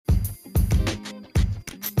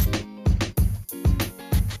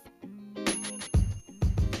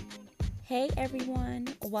Hey everyone,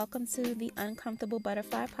 welcome to the Uncomfortable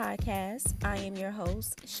Butterfly Podcast. I am your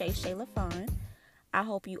host, Shay LaFawn. I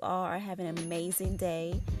hope you all are having an amazing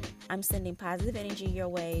day. I'm sending positive energy your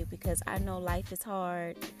way because I know life is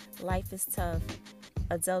hard, life is tough,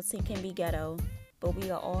 adulting can be ghetto, but we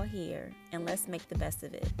are all here and let's make the best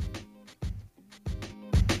of it.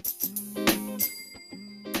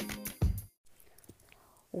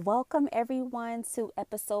 Welcome everyone to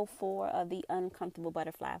episode 4 of the Uncomfortable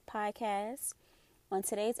Butterfly Podcast. On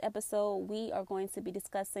today's episode, we are going to be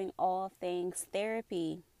discussing all things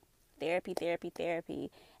therapy.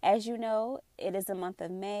 Therapy. As you know, it is the month of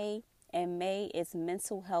May, and May is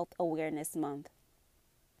Mental Health Awareness Month.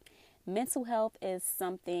 Mental health is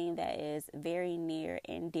something that is very near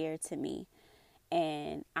and dear to me,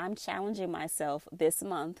 and I'm challenging myself this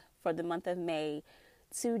month, for the month of May,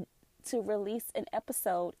 to release an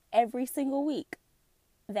episode every single week.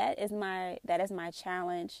 That is my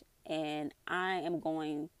challenge, and I'm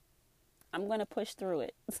going to push through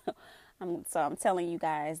it. So I'm telling you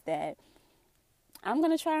guys that I'm going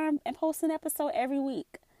to try and post an episode every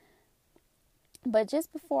week. But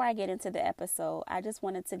just before I get into the episode, I just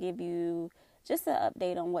wanted to give you just an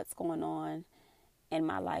update on what's going on in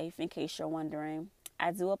my life, in case you're wondering.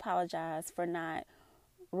 I do apologize for not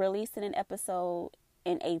releasing an episode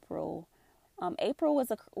in April. April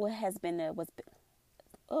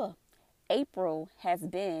has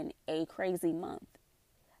been a crazy month,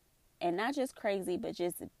 and not just crazy, but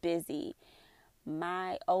just busy.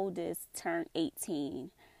 My oldest turned 18,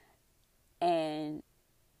 and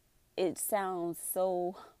it sounds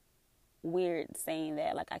so weird saying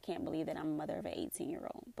that. Like, I can't believe that I'm a mother of an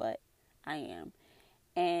 18-year-old, but I am,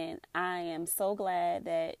 and I am so glad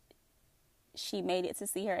that she made it to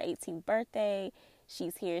see her 18th birthday.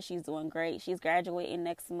 She's here. She's doing great. She's graduating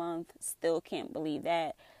next month. Still can't believe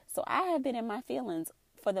that. So I have been in my feelings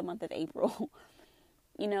for the month of April.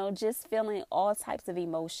 Just feeling all types of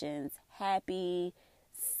emotions. Happy,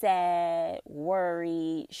 sad,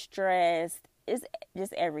 worried, stressed. It's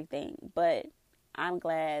just everything. But I'm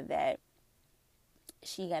glad that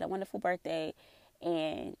she had a wonderful birthday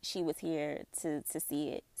and she was here to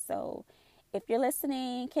see it. So if you're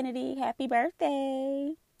listening, Kennedy, happy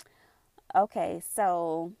birthday. Okay,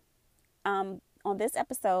 so on this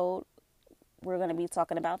episode, we're going to be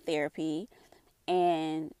talking about therapy,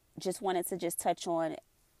 and just wanted to just touch on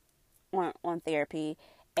therapy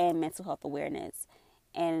and mental health awareness.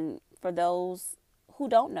 And for those who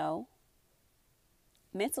don't know,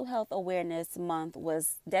 Mental Health Awareness Month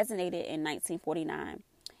was designated in 1949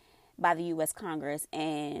 by the U.S. Congress,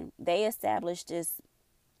 and they established this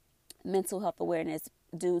mental health awareness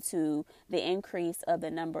due to the increase of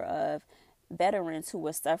the number of veterans who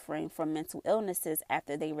were suffering from mental illnesses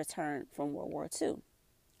after they returned from World War II.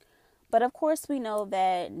 But of course, we know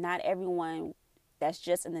that not everyone that's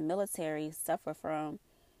just in the military suffer from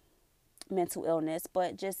mental illness,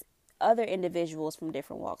 but just other individuals from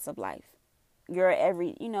different walks of life. You're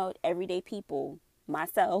everyday people,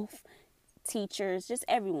 myself, teachers, just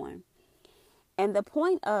everyone. And the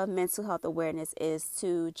point of mental health awareness is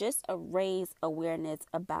to just raise awareness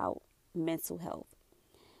about mental health,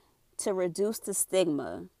 to reduce the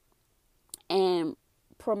stigma and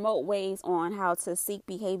promote ways on how to seek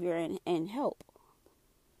behavior and help.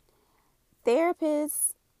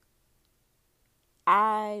 Therapists,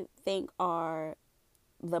 I think, they are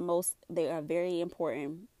very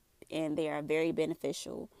important and they are very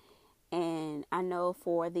beneficial. And I know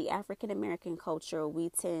for the African American culture, we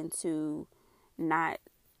tend to not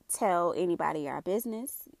tell anybody our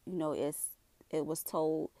business. It was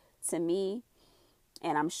told to me,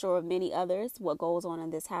 and I'm sure of many others, what goes on in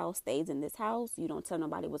this house stays in this house. You don't tell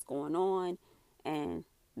nobody what's going on, and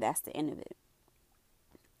that's the end of it.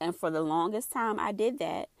 And for the longest time, I did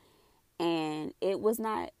that, and it was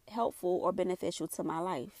not helpful or beneficial to my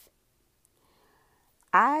life.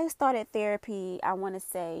 I started therapy, I want to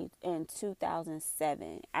say, in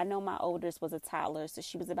 2007. I know my oldest was a toddler, so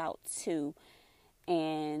she was about 2,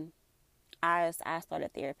 and I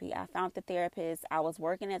started therapy. I found the therapist. I was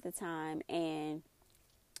working at the time, and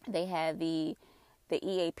they had the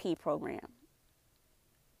EAP program.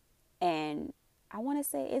 And I want to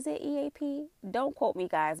say, is it EAP? Don't quote me,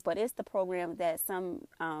 guys, but it's the program that some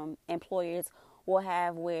employers will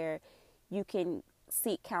have where you can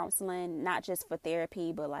seek counseling, not just for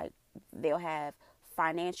therapy, but like they'll have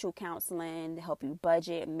financial counseling to help you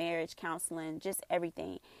budget, marriage counseling, just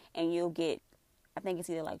everything. And you'll get, I think it's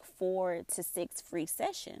either like 4 to 6 free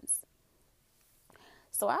sessions.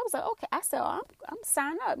 So I was like, okay. I said, I'm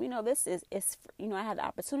sign up. This is I had the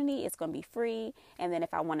opportunity. It's going to be free. And then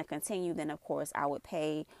if I want to continue, then of course I would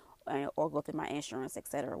pay or go through my insurance,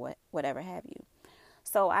 etc., whatever have you.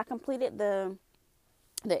 So I completed the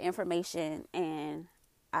information, and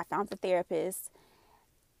I found the therapist,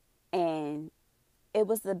 and it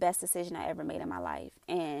was the best decision I ever made in my life.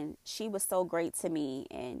 And she was so great to me,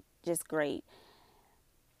 and just great.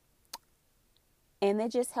 And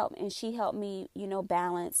it just helped, and she helped me,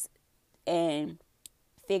 balance and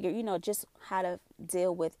figure, just how to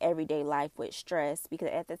deal with everyday life with stress. Because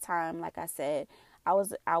at the time, like I said, I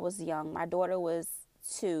was young. My daughter was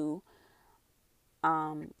 2.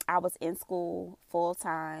 I was in school full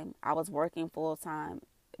time. I was working full time.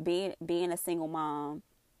 Being a single mom,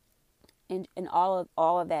 and all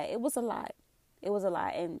of that, it was a lot. It was a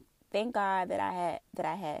lot, and thank God that I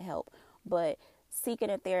had help. But seeking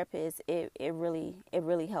a therapist, it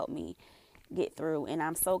really helped me get through, and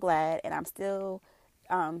I'm so glad. And I'm still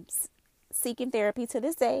seeking therapy to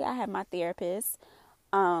this day. I have my therapist,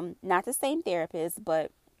 not the same therapist,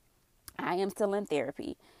 but I am still in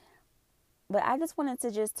therapy. But I just wanted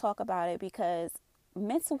to just talk about it because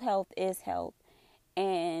mental health is health,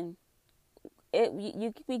 and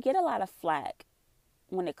we get a lot of flack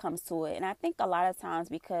when it comes to it. And I think a lot of times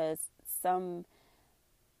because some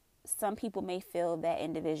people may feel that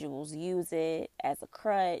individuals use it as a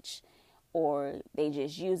crutch, or they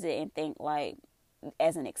just use it and think like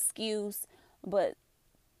as an excuse. But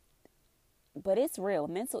it's real.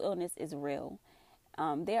 Mental illness is real.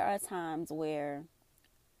 There are times where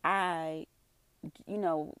I,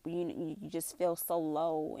 you just feel so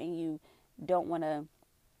low, and you don't want to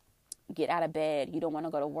get out of bed. You don't want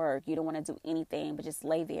to go to work. You don't want to do anything but just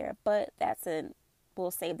lay there. But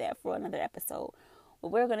we'll save that for another episode. But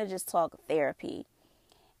we're going to just talk therapy.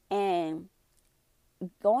 And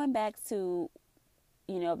going back to,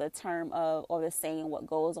 the term of, or the saying, what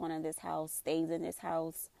goes on in this house stays in this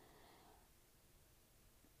house.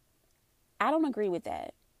 I don't agree with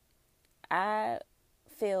that. I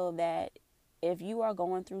feel that if you are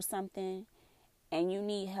going through something and you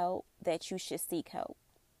need help, that you should seek help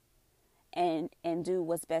and do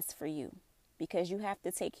what's best for you, because you have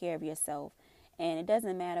to take care of yourself. And it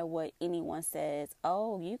doesn't matter what anyone says.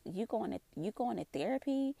 Oh, you going to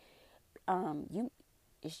therapy? You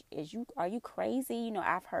are you crazy?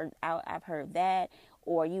 I've heard that.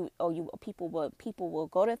 Or people will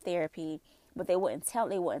go to therapy, but they wouldn't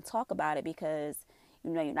talk about it because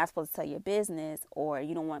you're not supposed to tell your business, or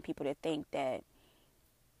you don't want people to think that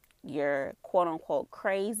you're quote unquote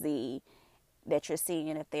crazy, that you're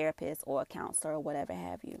seeing a therapist or a counselor or whatever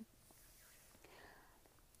have you.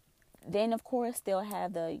 Then of course they'll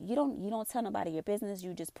have you don't tell nobody your business.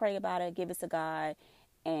 You just pray about it, give it to God,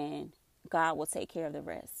 and God will take care of the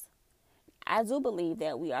rest. I do believe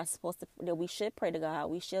that we should pray to God.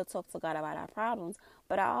 We should talk to God about our problems.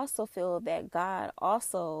 But I also feel that God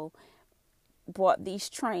also brought these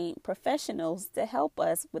trained professionals to help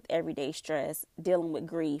us with everyday stress, dealing with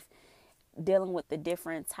grief, dealing with the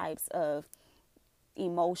different types of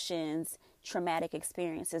emotions, traumatic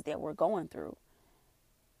experiences that we're going through.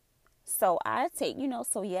 So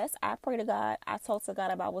yes, I pray to God. I talk to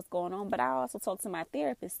God about what's going on, but I also talk to my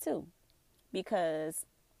therapist too, because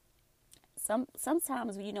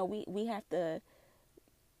sometimes we have to.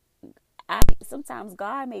 Sometimes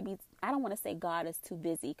God may be. I don't want to say God is too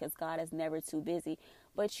busy, because God is never too busy.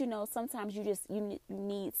 But sometimes you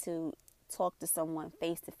need to talk to someone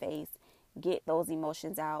face to face, get those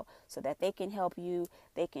emotions out, so that they can help you.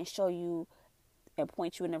 They can show you and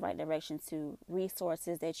point you in the right direction to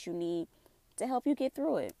resources that you need to help you get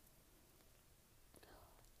through it.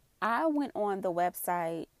 I went on the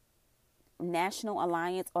website National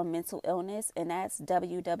Alliance on Mental Illness, and that's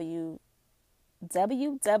www.nami.org.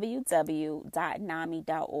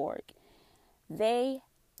 That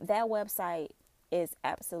website is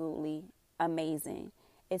absolutely amazing.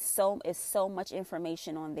 It's so much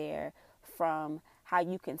information on there, from how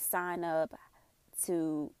you can sign up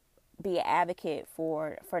to be an advocate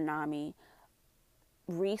for NAMI,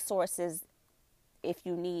 resources if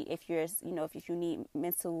you need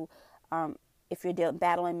mental, if you're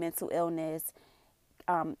battling mental illness.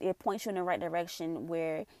 It points you in the right direction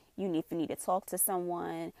where if you need to talk to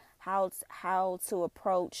someone, how to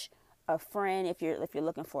approach a friend. If you're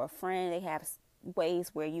looking for a friend, they have ways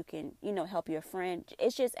where you can help your friend.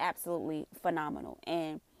 It's just absolutely phenomenal,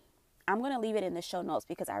 and I'm going to leave it in the show notes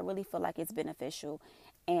because I really feel like it's beneficial,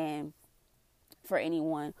 and for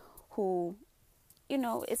anyone who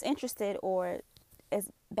is interested or is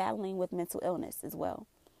battling with mental illness as well.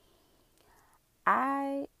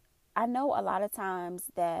 I know a lot of times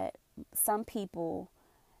that some people,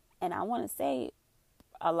 and I want to say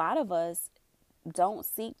a lot of us, don't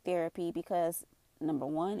seek therapy because, number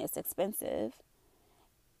one, it's expensive.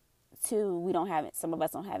 Two, some of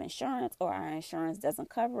us don't have insurance, or our insurance doesn't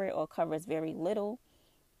cover it or covers very little.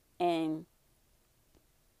 And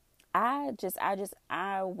I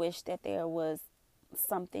wish that there was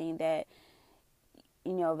something that,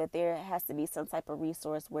 that there has to be some type of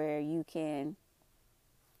resource where you can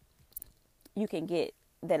get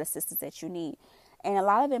that assistance that you need. And a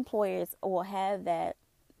lot of employers will have that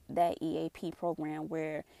EAP program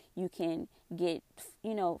where you can get,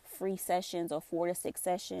 free sessions or 4 to 6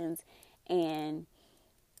 sessions. And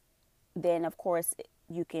then, of course,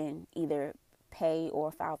 you can either pay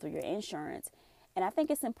or file through your insurance. And I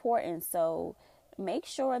think it's important. So make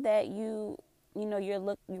sure that you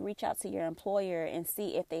reach out to your employer and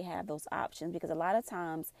see if they have those options, because a lot of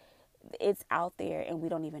times it's out there and we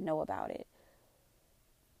don't even know about it.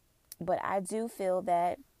 But I do feel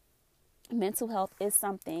that mental health is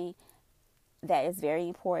something that is very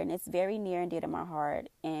important. It's very near and dear to my heart,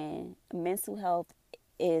 and mental health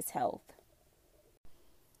is health.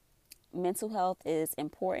 Mental health is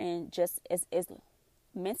important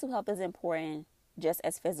mental health is important just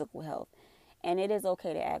as physical health. And it is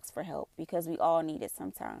okay to ask for help, because we all need it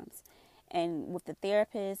sometimes. And with the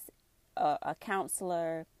therapist, a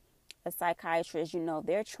counselor, a psychiatrist,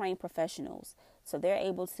 they're trained professionals. So they're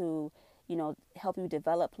able to, help you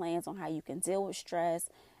develop plans on how you can deal with stress,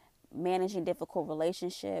 managing difficult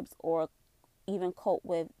relationships, or even cope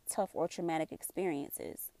with tough or traumatic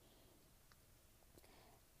experiences.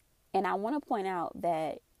 And I want to point out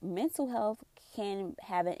that mental health can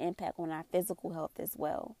have an impact on our physical health as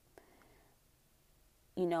well.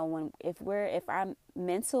 If our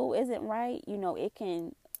mental isn't right, it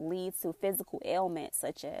can lead to physical ailments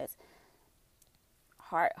such as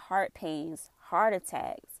heart pains, heart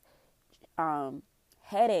attacks,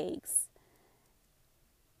 headaches,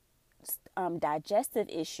 digestive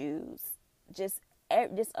issues. It's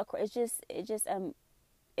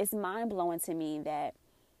mind blowing to me that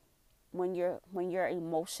when your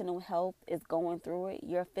emotional health is going through it,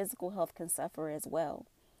 your physical health can suffer as well.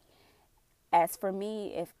 As for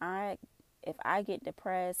me, if I get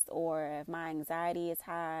depressed, or if my anxiety is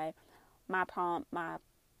high, my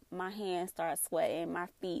hands start sweating, my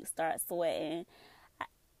feet start sweating.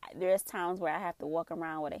 There's times where I have to walk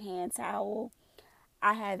around with a hand towel.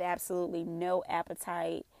 I have absolutely no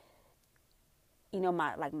appetite.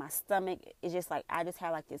 My stomach is just like, I just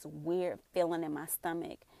have like this weird feeling in my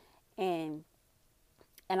stomach. And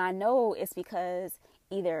I know it's because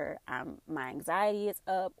either my anxiety is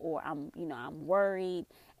up, or I'm worried,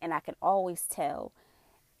 and I can always tell.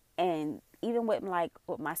 And even with my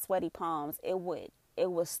sweaty palms, it would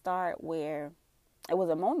start where it was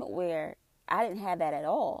a moment where I didn't have that at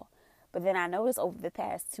all. But then I noticed over the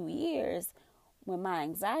past 2 years, when my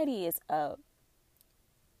anxiety is up,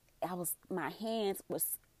 my hands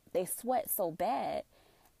they sweat so bad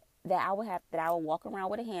that I would walk around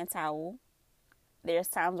with a hand towel. There's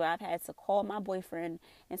times where I've had to call my boyfriend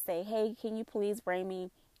and say, hey, can you please bring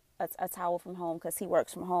me a towel from home, because he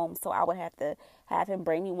works from home. So I would have to have him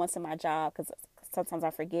bring me one to my job, because sometimes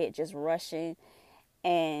I forget, just rushing.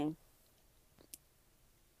 And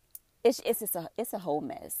it's a whole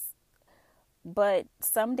mess. But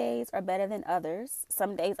some days are better than others.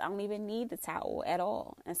 Some days I don't even need the towel at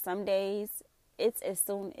all. And some days it's as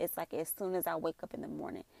soon as I wake up in the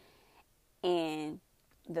morning and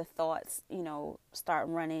the thoughts, start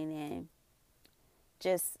running, and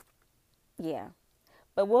just, yeah.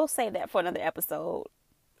 But we'll save that for another episode,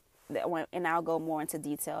 and I'll go more into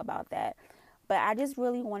detail about that. But I just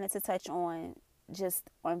really wanted to touch on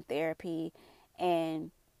therapy,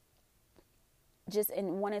 and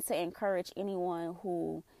wanted to encourage anyone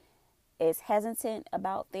who is hesitant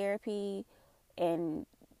about therapy and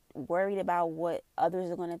worried about what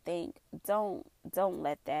others are going to think. Don't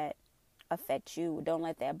let that affect you. Don't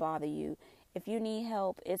let that bother you. If you need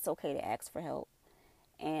help, it's okay to ask for help.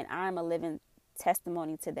 And I'm a living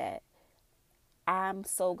testimony to that. I'm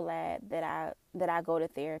so glad that I go to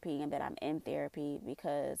therapy and that I'm in therapy,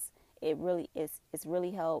 because it really is. It's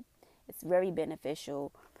really helped. It's very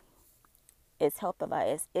beneficial. It's helped a lot.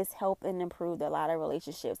 It's helped and improved a lot of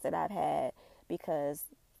relationships that I've had, because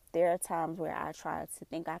there are times where I try to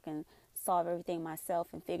think I can solve everything myself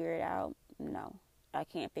and figure it out. No, I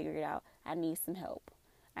can't figure it out. I need some help.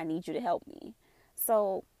 I need you to help me.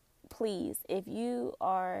 So please, if you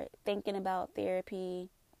are thinking about therapy,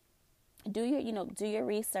 do your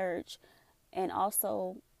research, and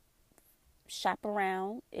also shop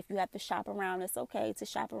around. If you have to shop around, it's okay to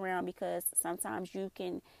shop around, because sometimes you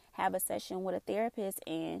can have a session with a therapist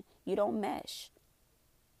and you don't mesh.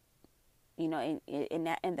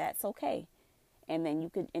 And that's okay. And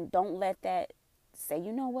then and don't let that say,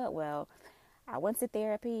 you know what, well, I went to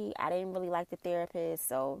therapy. I didn't really like the therapist,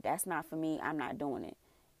 so that's not for me. I'm not doing it.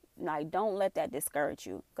 Like, don't let that discourage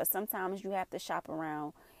you, because sometimes you have to shop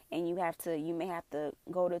around, and you may have to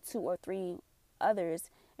go to 2 or 3 others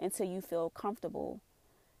until you feel comfortable,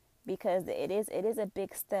 because it is a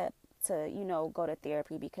big step to, go to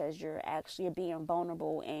therapy, because you're being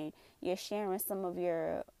vulnerable, and you're sharing some of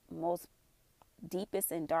your most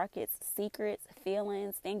deepest and darkest secrets,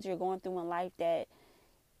 feelings, things you're going through in life that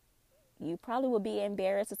you probably would be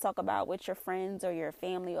embarrassed to talk about with your friends or your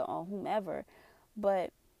family or whomever.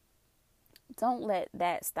 But don't let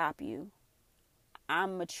that stop you.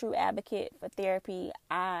 I'm a true advocate for therapy.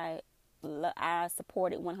 I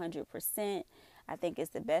support it 100%. I think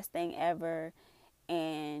it's the best thing ever,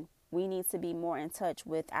 and we need to be more in touch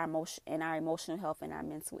with our emotional health and our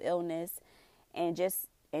mental illness, and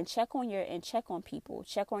check on people,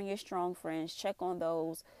 check on your strong friends, check on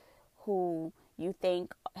those who you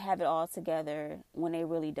think have it all together when they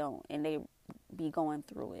really don't, and they be going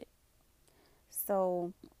through it.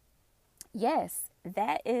 So, yes,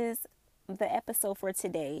 that is the episode for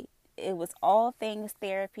today. It was all things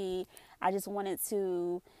therapy. I just wanted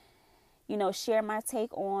to, share my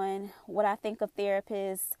take on what I think of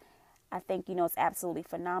therapists. I think, it's absolutely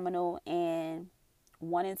phenomenal, and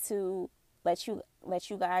wanted to let you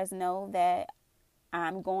guys know that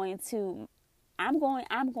I'm going to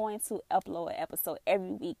upload an episode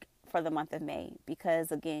every week for the month of May,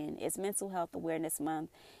 because again, it's Mental Health Awareness Month,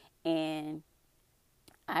 and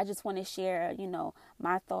I just want to share,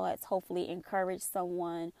 my thoughts, hopefully encourage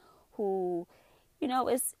someone who,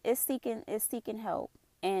 is seeking help,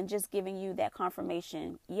 and just giving you that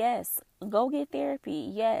confirmation. Yes, go get therapy.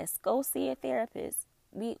 Yes, go see a therapist.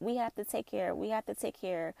 We have to take care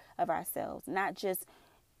of ourselves, not just,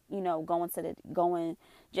 not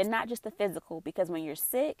just the physical, because when you're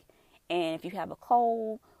sick, and if you have a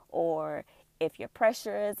cold, or if your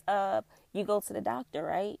pressure is up, you go to the doctor,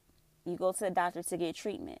 right? You go to the doctor to get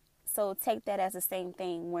treatment. So take that as the same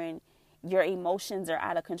thing when your emotions are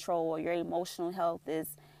out of control, or your emotional health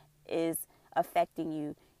is affecting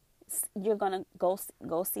you. You're going to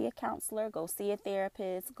go see a counselor, go see a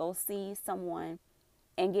therapist, go see someone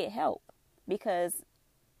and get help, because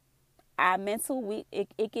our mental,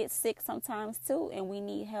 it gets sick sometimes too, and we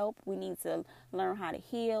need help. We need to learn how to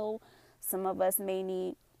heal. Some of us may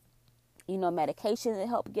need, medication to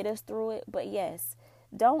help get us through it. But yes,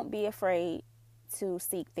 don't be afraid to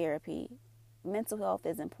seek therapy. Mental health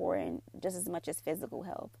is important just as much as physical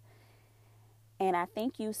health. And I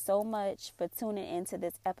thank you so much for tuning into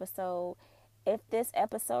this episode. If this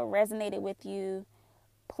episode resonated with you,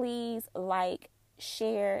 please like,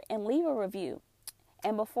 share, and leave a review.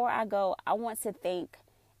 And before I go, I want to thank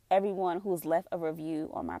everyone who's left a review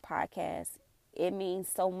on my podcast. It means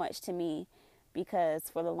so much to me, because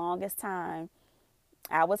for the longest time,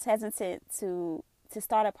 I was hesitant to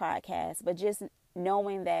start a podcast, but just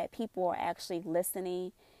knowing that people are actually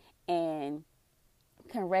listening and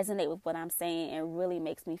can resonate with what I'm saying, it really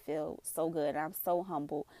makes me feel so good. I'm so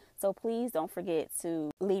humbled. So please don't forget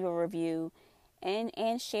to leave a review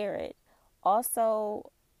and share it. Also,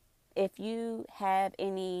 if you have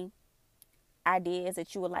any ideas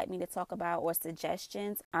that you would like me to talk about or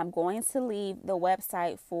suggestions, I'm going to leave the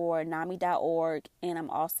website for NAMI.org, and I'm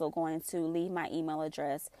also going to leave my email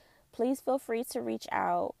address. Please feel free to reach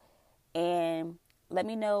out and let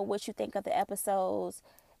me know what you think of the episodes.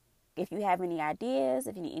 If you have any ideas,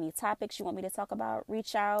 if you need any topics you want me to talk about,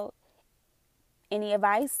 reach out. Any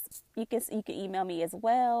advice, you can email me as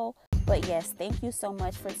well. But yes, thank you so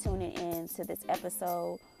much for tuning in to this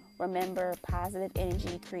episode. Remember, positive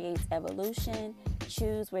energy creates evolution.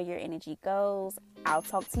 Choose where your energy goes. I'll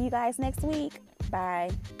talk to you guys next week.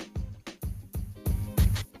 Bye.